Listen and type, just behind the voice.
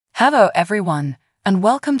Hello everyone, and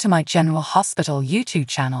welcome to my General Hospital YouTube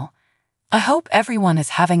channel. I hope everyone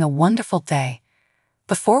is having a wonderful day.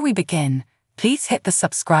 Before we begin, please hit the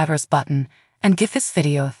subscribers button and give this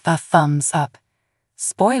video a thumbs up.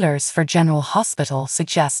 Spoilers for General Hospital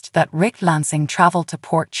suggest that Rick Lansing traveled to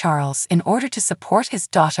Port Charles in order to support his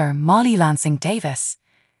daughter Molly Lansing Davis.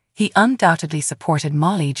 He undoubtedly supported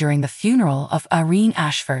Molly during the funeral of Irene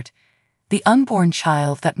Ashford, the unborn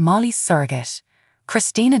child that Molly's surrogate,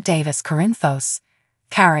 Christina Davis Corinthos,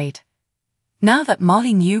 carried. Now that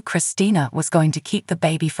Molly knew Christina was going to keep the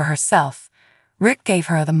baby for herself, Rick gave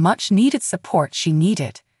her the much-needed support she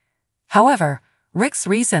needed. However, Rick's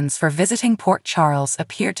reasons for visiting Port Charles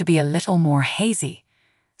appeared to be a little more hazy.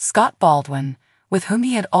 Scott Baldwin, with whom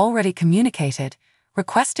he had already communicated,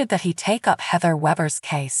 requested that he take up Heather Weber's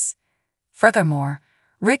case. Furthermore,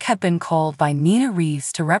 Rick had been called by Nina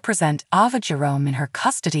Reeves to represent Ava Jerome in her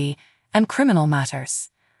custody and criminal matters.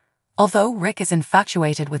 Although Rick is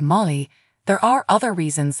infatuated with Molly, there are other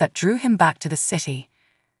reasons that drew him back to the city.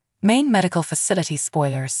 Main medical facility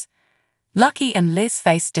spoilers. Lucky and Liz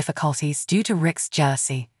face difficulties due to Rick's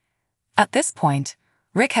jealousy. At this point,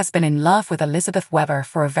 Rick has been in love with Elizabeth Weber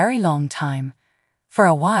for a very long time. For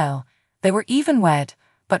a while, they were even wed,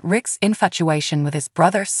 but Rick's infatuation with his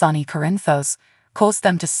brother Sonny Corinthos caused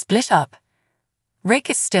them to split up. Rick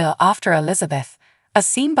is still after Elizabeth, as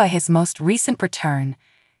seen by his most recent return.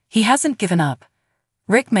 He hasn't given up.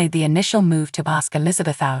 Rick made the initial move to ask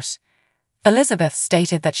Elizabeth out. Elizabeth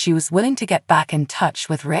stated that she was willing to get back in touch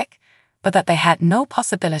with Rick, but that they had no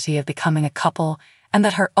possibility of becoming a couple and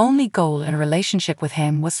that her only goal in a relationship with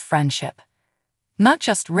him was friendship. Not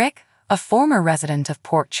just Rick, a former resident of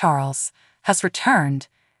Port Charles, has returned.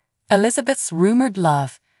 Elizabeth's rumored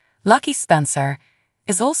love, Lucky Spencer,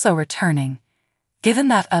 is also returning. Given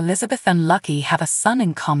that Elizabeth and Lucky have a son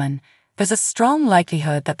in common, there's a strong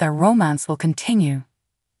likelihood that their romance will continue.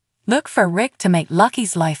 Look for Rick to make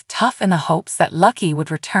Lucky's life tough in the hopes that Lucky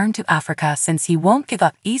would return to Africa since he won't give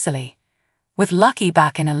up easily. With Lucky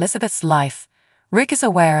back in Elizabeth's life, Rick is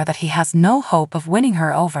aware that he has no hope of winning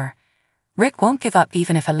her over. Rick won't give up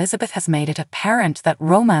even if Elizabeth has made it apparent that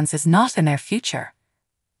romance is not in their future.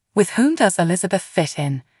 With whom does Elizabeth fit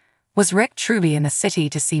in? Was Rick truly in the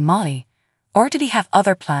city to see Molly? Or did he have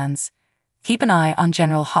other plans? Keep an eye on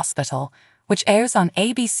General Hospital, which airs on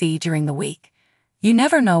ABC during the week. You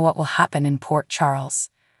never know what will happen in Port Charles.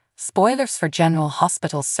 Spoilers for General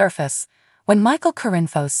Hospital surface. When Michael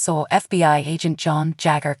Corinthos saw FBI agent John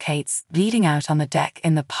Jagger Cates bleeding out on the deck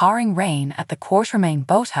in the pouring rain at the Quartermain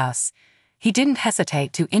boathouse, he didn't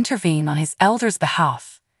hesitate to intervene on his elder's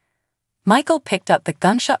behalf. Michael picked up the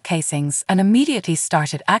gunshot casings and immediately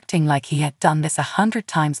started acting like he had done this 100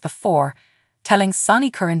 times before, telling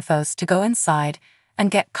Sonny Corinthos to go inside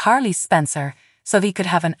and get Carly Spencer so he could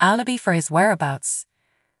have an alibi for his whereabouts.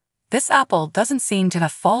 This apple doesn't seem to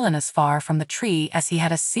have fallen as far from the tree as he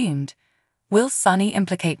had assumed. Will Sonny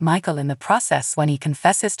implicate Michael in the process when he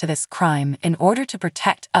confesses to this crime in order to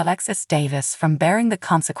protect Alexis Davis from bearing the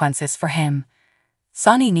consequences for him?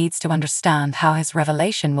 Sonny needs to understand how his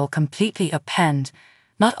revelation will completely upend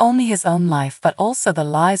not only his own life but also the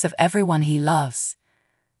lives of everyone he loves.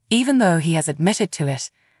 Even though he has admitted to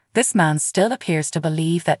it, this man still appears to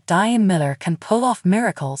believe that Diane Miller can pull off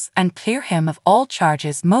miracles and clear him of all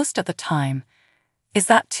charges most of the time. Is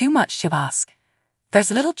that too much to ask?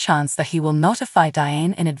 There's little chance that he will notify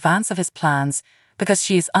Diane in advance of his plans because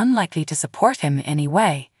she is unlikely to support him in any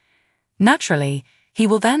way. Naturally, he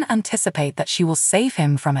will then anticipate that she will save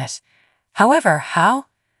him from it. However, how?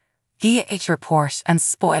 GH report and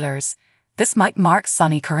spoilers. This might mark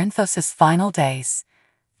Sonny Corinthos' final days.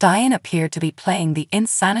 Diane appeared to be playing the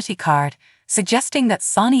insanity card, suggesting that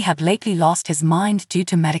Sonny had lately lost his mind due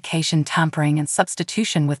to medication tampering and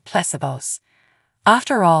substitution with placebos.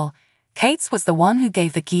 After all, Cates was the one who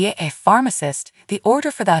gave the GA pharmacist the order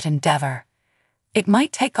for that endeavor. It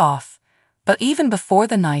might take off, but even before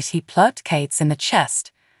the night he plugged Cates in the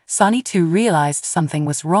chest, Sonny too realized something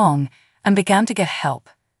was wrong and began to get help.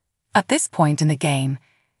 At this point in the game,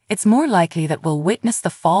 it's more likely that we'll witness the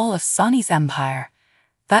fall of Sonny's empire.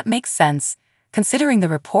 That makes sense, considering the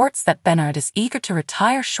reports that Bernard is eager to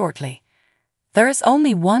retire shortly. There is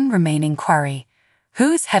only one remaining query.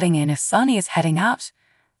 Who is heading in if Sonny is heading out?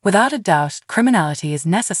 Without a doubt, criminality is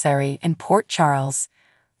necessary in Port Charles.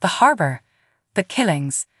 The harbor, the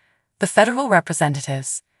killings, the federal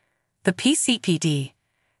representatives, the PCPD.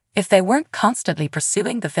 If they weren't constantly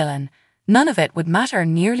pursuing the villain, none of it would matter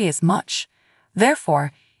nearly as much.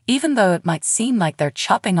 Therefore, even though it might seem like they're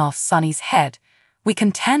chopping off Sonny's head, we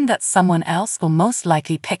contend that someone else will most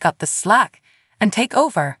likely pick up the slack and take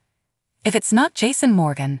over. If it's not Jason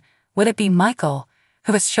Morgan, will it be Michael,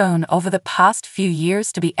 who has shown over the past few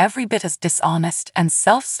years to be every bit as dishonest and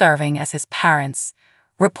self-serving as his parents?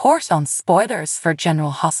 Report on spoilers for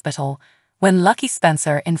General Hospital when Lucky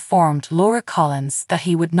Spencer informed Laura Collins that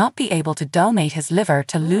he would not be able to donate his liver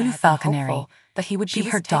to Lulu Falconeri, that he would be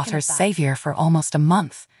her daughter's savior for almost a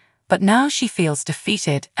month, but now she feels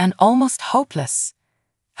defeated and almost hopeless.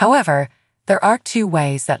 However, there are two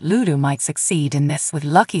ways that Lulu might succeed in this with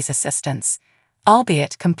Lucky's assistance,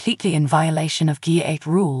 albeit completely in violation of GIA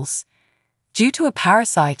rules. Due to a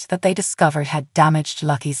parasite that they discovered had damaged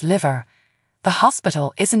Lucky's liver, the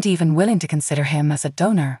hospital isn't even willing to consider him as a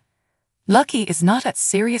donor. Lucky is not at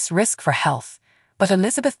serious risk for health, but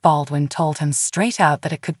Elizabeth Baldwin told him straight out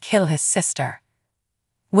that it could kill his sister.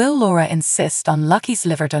 Will Laura insist on Lucky's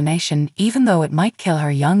liver donation even though it might kill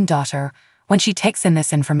her young daughter when she takes in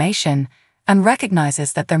this information and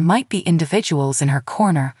recognizes that there might be individuals in her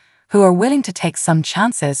corner who are willing to take some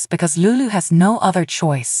chances because Lulu has no other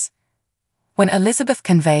choice? When Elizabeth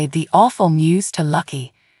conveyed the awful news to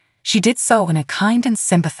Lucky, she did so in a kind and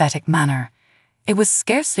sympathetic manner. It was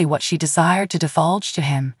scarcely what she desired to divulge to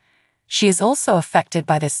him. She is also affected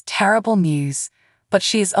by this terrible news, but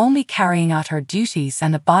she is only carrying out her duties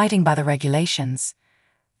and abiding by the regulations.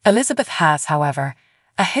 Elizabeth has, however,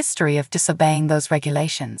 a history of disobeying those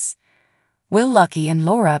regulations. Will Lucky and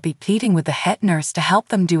Laura be pleading with the head nurse to help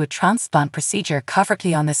them do a transplant procedure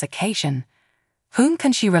covertly on this occasion? Whom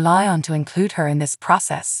can she rely on to include her in this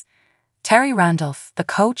process? Terry Randolph, the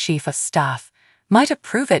co-chief of staff, might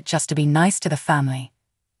approve it just to be nice to the family.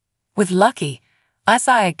 With Lucky,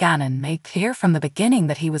 Isaiah Gannon made clear from the beginning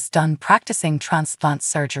that he was done practicing transplant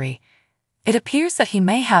surgery. It appears that he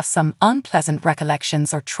may have some unpleasant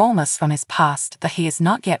recollections or traumas from his past that he is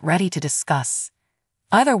not yet ready to discuss.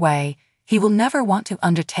 Either way, he will never want to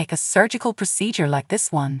undertake a surgical procedure like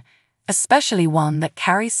this one, especially one that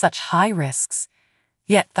carries such high risks.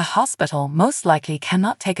 Yet the hospital most likely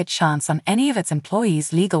cannot take a chance on any of its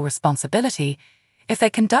employees' legal responsibility if they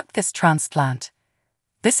conduct this transplant.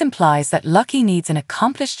 This implies that Lucky needs an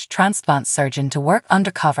accomplished transplant surgeon to work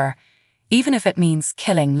undercover, even if it means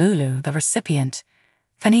killing Lulu, the recipient.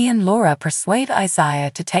 Can he and Laura persuade Isaiah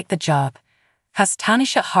to take the job? Has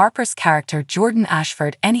Tanisha Harper's character Jordan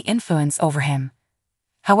Ashford any influence over him?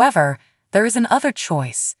 However, there is another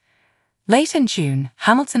choice. Late in June,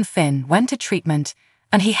 Hamilton Finn went to treatment,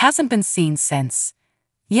 and he hasn't been seen since.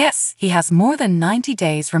 Yes, he has more than 90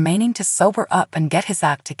 days remaining to sober up and get his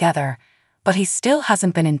act together, but he still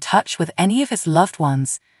hasn't been in touch with any of his loved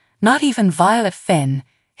ones, not even Violet Finn,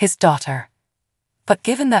 his daughter. But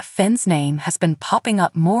given that Finn's name has been popping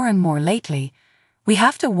up more and more lately, we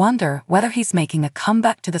have to wonder whether he's making a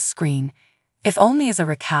comeback to the screen, if only as a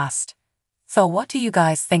recast. So what do you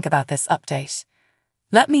guys think about this update?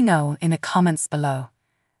 Let me know in the comments below.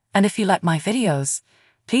 And if you like my videos,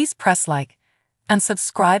 please press like and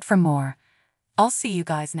subscribe for more. I'll see you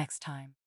guys next time.